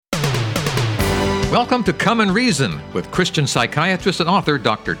Welcome to Come and Reason with Christian psychiatrist and author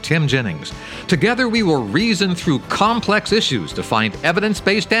Dr. Tim Jennings. Together we will reason through complex issues to find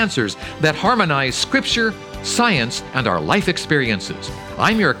evidence-based answers that harmonize Scripture, science, and our life experiences.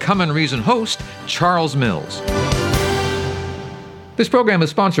 I'm your Come and Reason host, Charles Mills. This program is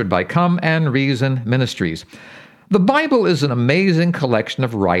sponsored by Come and Reason Ministries. The Bible is an amazing collection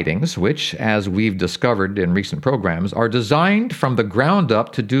of writings which, as we've discovered in recent programs, are designed from the ground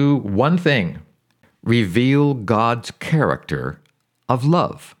up to do one thing: reveal God's character of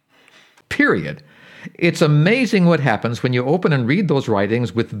love. Period. It's amazing what happens when you open and read those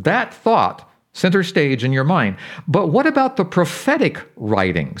writings with that thought center stage in your mind. But what about the prophetic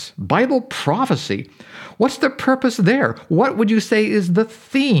writings? Bible prophecy. What's the purpose there? What would you say is the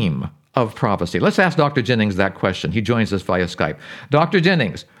theme of prophecy? Let's ask Dr. Jennings that question. He joins us via Skype. Dr.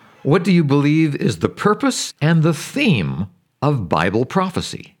 Jennings, what do you believe is the purpose and the theme of Bible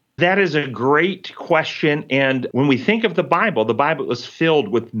prophecy? That is a great question. And when we think of the Bible is filled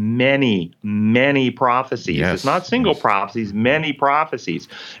with many, many prophecies. Yes. It's not single prophecies, many prophecies.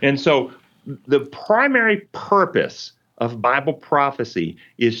 And so the primary purpose of Bible prophecy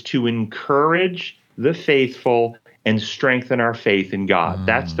is to encourage the faithful and strengthen our faith in God.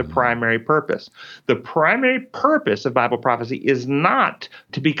 That's the primary purpose. The primary purpose of Bible prophecy is not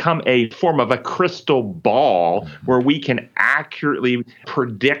to become a form of a crystal ball where we can accurately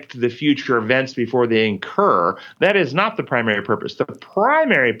predict the future events before they occur. That is not the primary purpose. The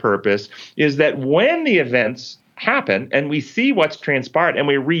primary purpose is that when the events happen and we see what's transpired and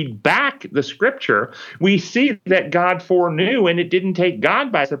we read back the Scripture, we see that God foreknew and it didn't take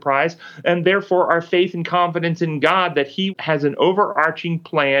God by surprise, and therefore our faith and confidence in God that He has an overarching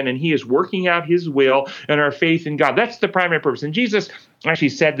plan and He is working out His will, and our faith in God. That's the primary purpose. And Jesus actually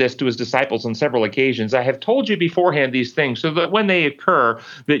said this to His disciples on several occasions: I have told you beforehand these things so that when they occur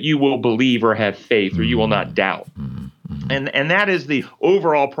that you will believe or have faith, or you will not doubt. And that is the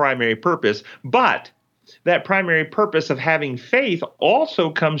overall primary purpose. But that primary purpose of having faith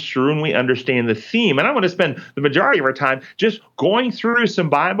also comes through when we understand the theme. And I want to spend the majority of our time just going through some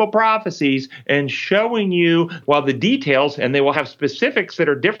Bible prophecies and showing you, well, the details, and they will have specifics that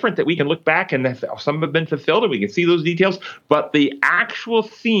are different that we can look back and some have been fulfilled and we can see those details. But the actual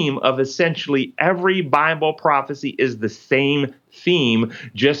theme of essentially every Bible prophecy is the same theme,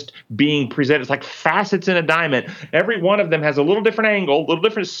 just being presented. It's like facets in a diamond. Every one of them has a little different angle, a little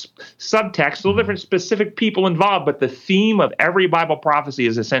different subtext, a little different specific people involved, but the theme of every Bible prophecy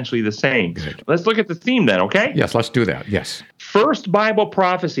is essentially the same. Good. Let's look at the theme then, okay? Yes, let's do that. Yes. First Bible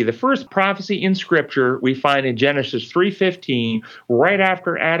prophecy, the first prophecy in Scripture we find in Genesis 3:15, right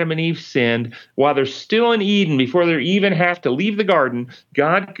after Adam and Eve sinned, while they're still in Eden, before they even have to leave the garden.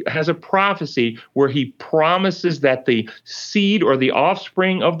 God has a prophecy where He promises that the seed or the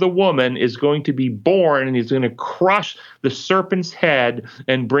offspring of the woman is going to be born, and he's going to crush the serpent's head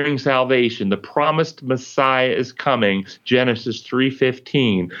and bring salvation. The promised Messiah is coming, Genesis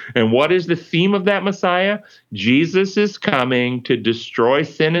 3:15. And what is the theme of that Messiah? Jesus is coming to destroy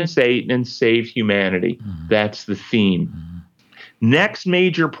sin and Satan and save humanity. That's the theme. Next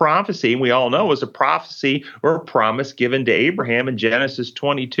major prophecy, we all know, is a prophecy or a promise given to Abraham in Genesis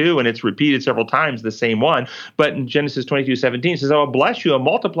 22, and it's repeated several times, the same one. But in Genesis 22:17, it says, I will bless you and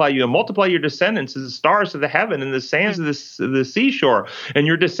multiply your descendants as the stars of the heaven and the sands of the seashore, and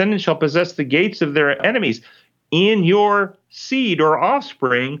your descendants shall possess the gates of their enemies. In your seed or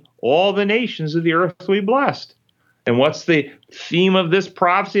offspring, all the nations of the earth will be blessed. And what's the theme of this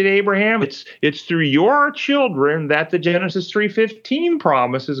prophecy to Abraham? It's through your children that the Genesis 3:15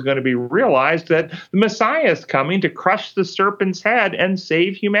 promise is going to be realized, that the Messiah is coming to crush the serpent's head and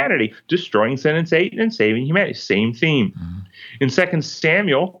save humanity, destroying sin and Satan and saving humanity. Same theme. In 2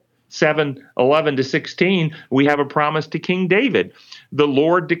 Samuel 7:11-16, we have a promise to King David. The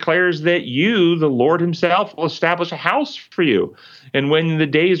Lord declares that you, the Lord Himself, will establish a house for you. And when the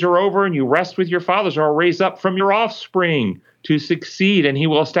days are over and you rest with your fathers, I will raise up from your offspring to succeed, and He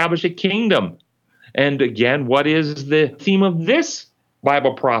will establish a kingdom. And again, what is the theme of this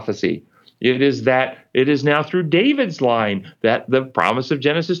Bible prophecy? It is that it is now through David's line that the promise of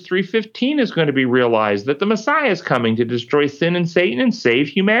Genesis 3:15 is going to be realized, that the Messiah is coming to destroy sin and Satan and save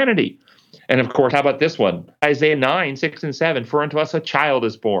humanity. And of course, how about this one? Isaiah 9:6-7, for unto us a child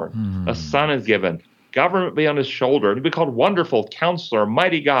is born, a son is given, government be on His shoulder, and He'll be called Wonderful, Counselor,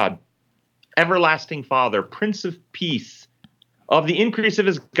 Mighty God, Everlasting Father, Prince of Peace. Of the increase of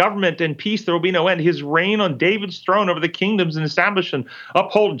His government and peace there will be no end. His reign on David's throne over the kingdoms, and establish and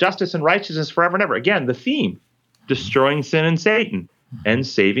uphold justice and righteousness forever and ever. Again, the theme, destroying sin and Satan and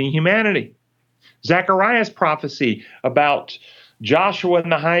saving humanity. Zechariah's prophecy about Joshua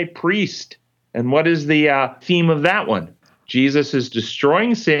and the high priest And what is the theme of that one? Jesus is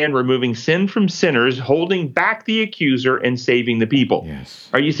destroying sin, removing sin from sinners, holding back the accuser, and saving the people. Yes.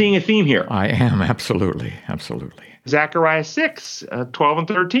 Are you seeing a theme here? I am, absolutely, absolutely. Zechariah 6, 12 and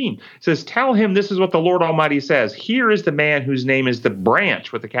 13 says, tell him this is what the Lord Almighty says. Here is the man whose name is the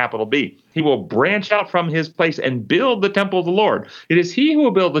branch with a capital B. He will branch out from his place and build the temple of the Lord. It is he who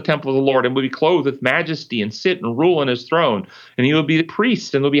will build the temple of the Lord and will be clothed with majesty and sit and rule on his throne. And he will be the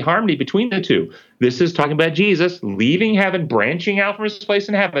priest, and there will be harmony between the two. This is talking about Jesus leaving heaven, branching out from his place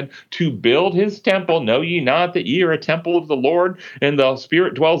in heaven to build his temple. Know ye not that ye are a temple of the Lord, and the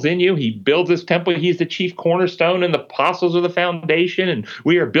Spirit dwells in you? He builds his temple. He's the chief cornerstone, and the apostles are the foundation, and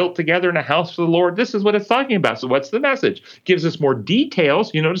we are built together in a house for the Lord. This is what it's talking about. So what's the message? Gives us more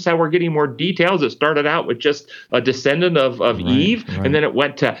details. You notice how we're getting more details. It started out with just a descendant of Eve, and then it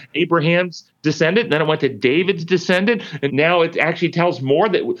went to Abraham's descendant, and then it went to David's descendant, and now it actually tells more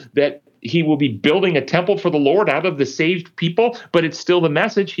that he will be building a temple for the Lord out of the saved people, but it's still the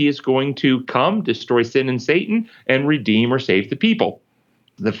message. He is going to come, destroy sin and Satan, and redeem or save the people.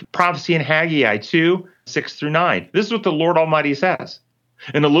 The prophecy in Haggai 2, 6 through 9. This is what the Lord Almighty says.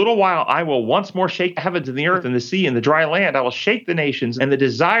 In a little while, I will once more shake the heavens and the earth and the sea and the dry land. I will shake the nations, and the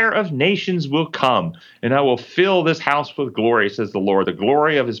desire of nations will come. And I will fill this house with glory, says the Lord. The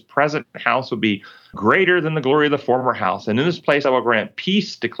glory of his present house will be greater than the glory of the former house. And in this place I will grant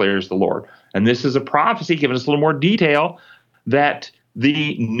peace, declares the Lord. And this is a prophecy giving us a little more detail that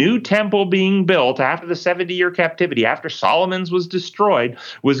the new temple being built after the 70-year captivity, after Solomon's was destroyed,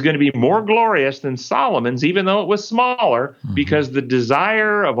 was going to be more glorious than Solomon's, even though it was smaller, because the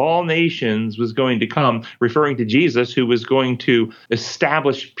desire of all nations was going to come, referring to Jesus, who was going to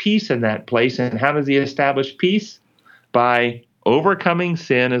establish peace in that place. And how does he establish peace? By overcoming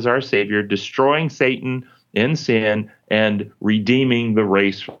sin as our Savior, destroying Satan in sin, and redeeming the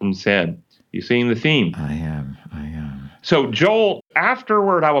race from sin. You seeing the theme? I am. So Joel,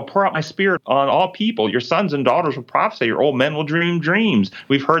 afterward, I will pour out my spirit on all people. Your sons and daughters will prophesy. Your old men will dream dreams.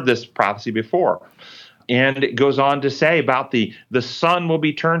 We've heard this prophecy before. And it goes on to say about the sun will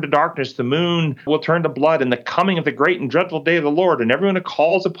be turned to darkness, the moon will turn to blood, and the coming of the great and dreadful day of the Lord. And everyone who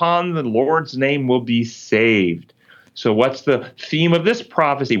calls upon the Lord's name will be saved. So what's the theme of this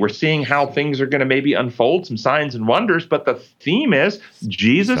prophecy? We're seeing how things are going to maybe unfold, some signs and wonders, but the theme is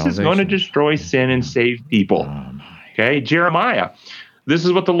Jesus is going to destroy sin and save people. Okay, Jeremiah. This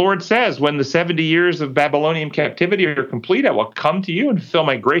is what the Lord says. When the 70 years of Babylonian captivity are complete, I will come to you and fulfill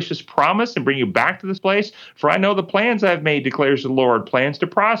my gracious promise and bring you back to this place. For I know the plans I have made, declares the Lord, plans to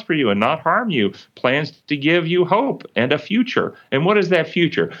prosper you and not harm you, plans to give you hope and a future. And what is that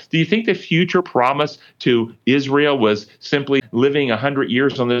future? Do you think the future promise to Israel was simply living 100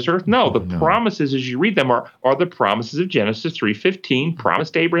 years on this earth? No, the promises as you read them are the promises of Genesis 3:15,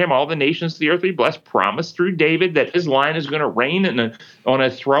 promised Abraham all the nations of the earth will be blessed, promised through David that his line is going to reign on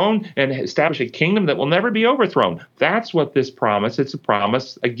a throne and establish a kingdom that will never be overthrown. That's what this promise. It's a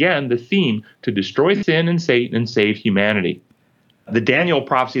promise, again, the theme, to destroy sin and Satan and save humanity. The Daniel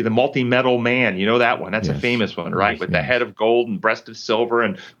prophecy, the multi-metal man, you know that one. That's a famous one, right? With the head of gold and breast of silver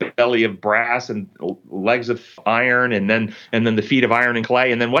and belly of brass and legs of iron and then the feet of iron and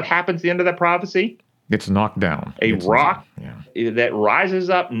clay. And then what happens at the end of that prophecy? It's knocked down. A rock that rises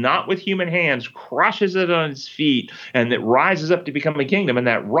up, not with human hands, crushes it on its feet, and that rises up to become a kingdom. And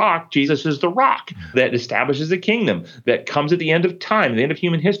that rock, Jesus is the rock that establishes a kingdom that comes at the end of time, the end of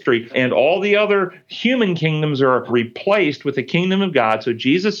human history. And all the other human kingdoms are replaced with the kingdom of God. So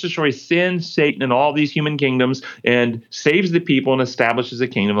Jesus destroys sin, Satan, and all these human kingdoms and saves the people and establishes a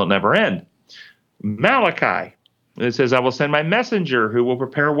kingdom that will never end. Malachi. It says, I will send my messenger who will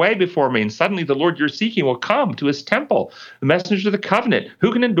prepare a way before me. And suddenly the Lord you're seeking will come to his temple. The messenger of the covenant.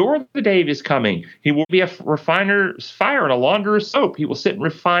 Who can endure the day of his coming? He will be a refiner's fire and a launderer's soap. He will sit and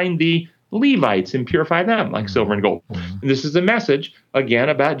refine the Levites and purify them like silver and gold. And this is a message, again,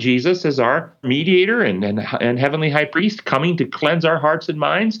 about Jesus as our mediator and heavenly high priest coming to cleanse our hearts and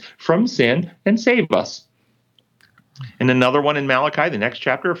minds from sin and save us. And another one in Malachi, the next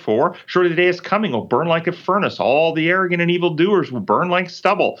chapter 4, surely the day is coming, will burn like a furnace. All the arrogant and evildoers will burn like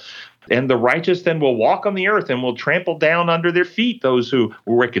stubble. And the righteous then will walk on the earth and will trample down under their feet those who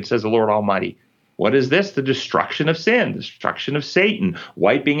were wicked, says the Lord Almighty. What is this? The destruction of sin, the destruction of Satan,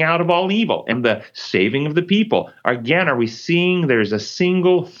 wiping out of all evil, and the saving of the people. Again, are we seeing there's a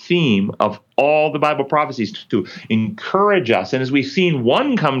single theme of all the Bible prophecies to encourage us? And as we've seen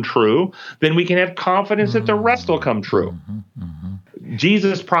one come true, then we can have confidence that the rest will come true.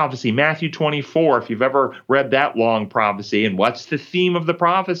 Jesus' prophecy, Matthew 24, if you've ever read that long prophecy, and what's the theme of the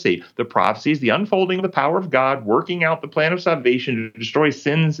prophecy? The prophecy is the unfolding of the power of God, working out the plan of salvation to destroy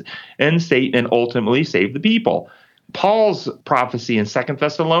sins and Satan and ultimately save the people. Paul's prophecy in 2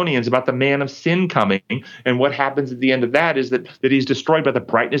 Thessalonians about the man of sin coming, and what happens at the end of that is that he's destroyed by the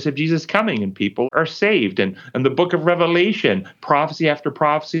brightness of Jesus coming, and people are saved. And the book of Revelation, prophecy after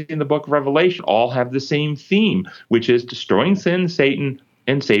prophecy in the book of Revelation, all have the same theme, which is destroying sin, Satan,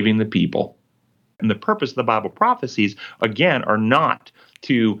 and saving the people. And the purpose of the Bible prophecies, again, are not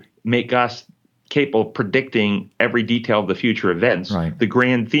to make us capable of predicting every detail of the future events. Right. The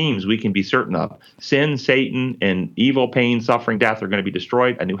grand themes we can be certain of. Sin, Satan, and evil, pain, suffering, death are going to be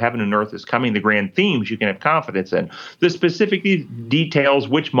destroyed. A new heaven and earth is coming. The grand themes you can have confidence in. The specific details,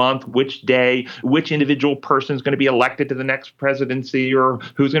 which month, which day, which individual person is going to be elected to the next presidency, or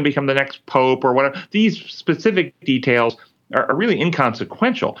who's going to become the next pope, or whatever. These specific details are really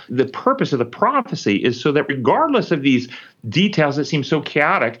inconsequential. The purpose of the prophecy is so that regardless of these details that seem so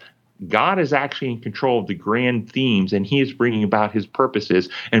chaotic, God is actually in control of the grand themes, and he is bringing about his purposes.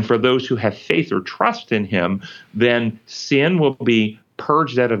 And for those who have faith or trust in him, then sin will be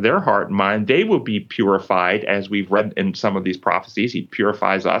purged out of their heart and mind. They will be purified, as we've read in some of these prophecies. He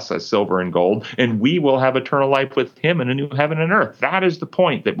purifies us as silver and gold, and we will have eternal life with him in a new heaven and earth. That is the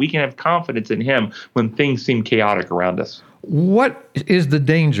point, that we can have confidence in him when things seem chaotic around us. What is the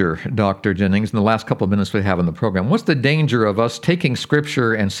danger, Dr. Jennings, in the last couple of minutes we have in the program? What's the danger of us taking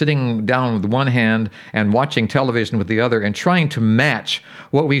Scripture and sitting down with one hand and watching television with the other and trying to match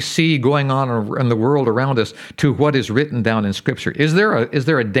what we see going on in the world around us to what is written down in Scripture? Is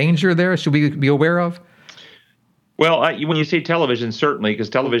there a danger there? Should we be aware of? Well, when you say television, certainly, because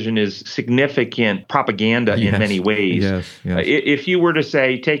television is significant propaganda in many ways. Yes. If you were to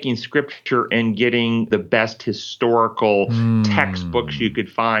say taking Scripture and getting the best historical textbooks you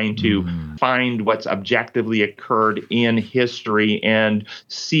could find to find what's objectively occurred in history and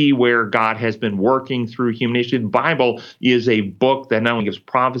see where God has been working through human history, the Bible is a book that not only gives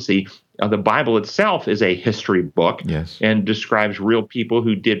prophecy. The Bible itself is a history book and describes real people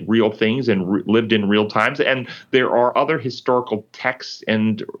who did real things and lived in real times. And there are other historical texts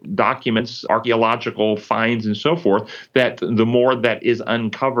and documents, archaeological finds and so forth, that the more that is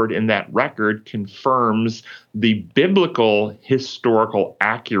uncovered in that record confirms the biblical historical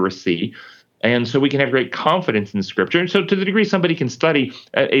accuracy. And so we can have great confidence in Scripture. And so to the degree somebody can study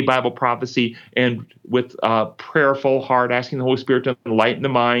a Bible prophecy and with a prayerful heart, asking the Holy Spirit to enlighten the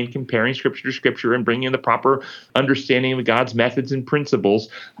mind, comparing Scripture to Scripture and bringing in the proper understanding of God's methods and principles,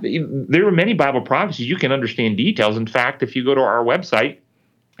 there are many Bible prophecies. You can understand details. In fact, if you go to our website,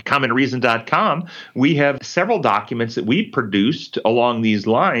 commonreason.com, we have several documents that we produced along these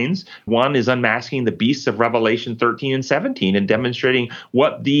lines. One is unmasking the beasts of Revelation 13 and 17 and demonstrating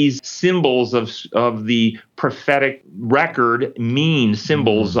what these symbols of the prophetic record mean.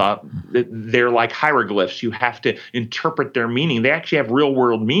 Symbols, they're like hieroglyphs. You have to interpret their meaning. They actually have real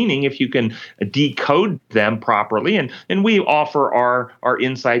world meaning if you can decode them properly. And we offer our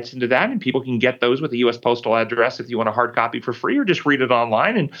insights into that, and people can get those with a U.S. postal address if you want a hard copy for free, or just read it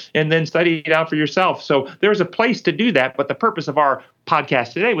online and then study it out for yourself. So there's a place to do that. But the purpose of our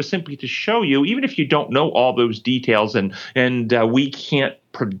podcast today was simply to show you, even if you don't know all those details and we can't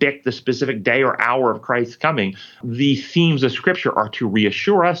predict the specific day or hour of Christ's coming, the themes of Scripture are to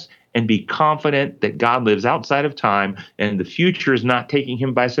reassure us and be confident that God lives outside of time and the future is not taking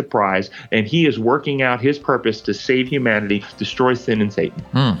him by surprise, and he is working out his purpose to save humanity, destroy sin and Satan.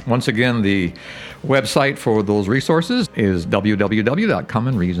 Once again, the website for those resources is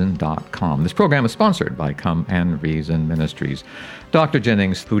www.comeandreason.com. This program is sponsored by Come and Reason Ministries. Dr.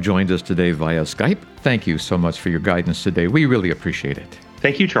 Jennings, who joined us today via Skype, thank you so much for your guidance today. We really appreciate it.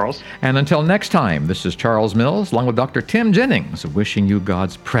 Thank you, Charles. And until next time, this is Charles Mills, along with Dr. Tim Jennings, wishing you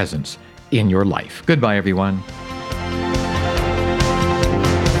God's presence in your life. Goodbye, everyone.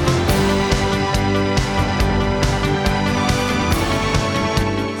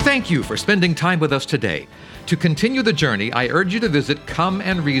 Thank you for spending time with us today. To continue the journey, I urge you to visit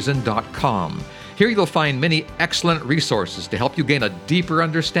comeandreason.com. Here you'll find many excellent resources to help you gain a deeper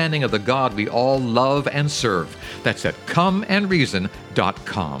understanding of the God we all love and serve. That's at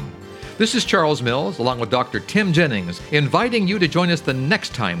comeandreason.com. This is Charles Mills, along with Dr. Tim Jennings, inviting you to join us the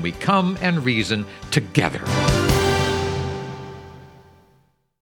next time we come and reason together.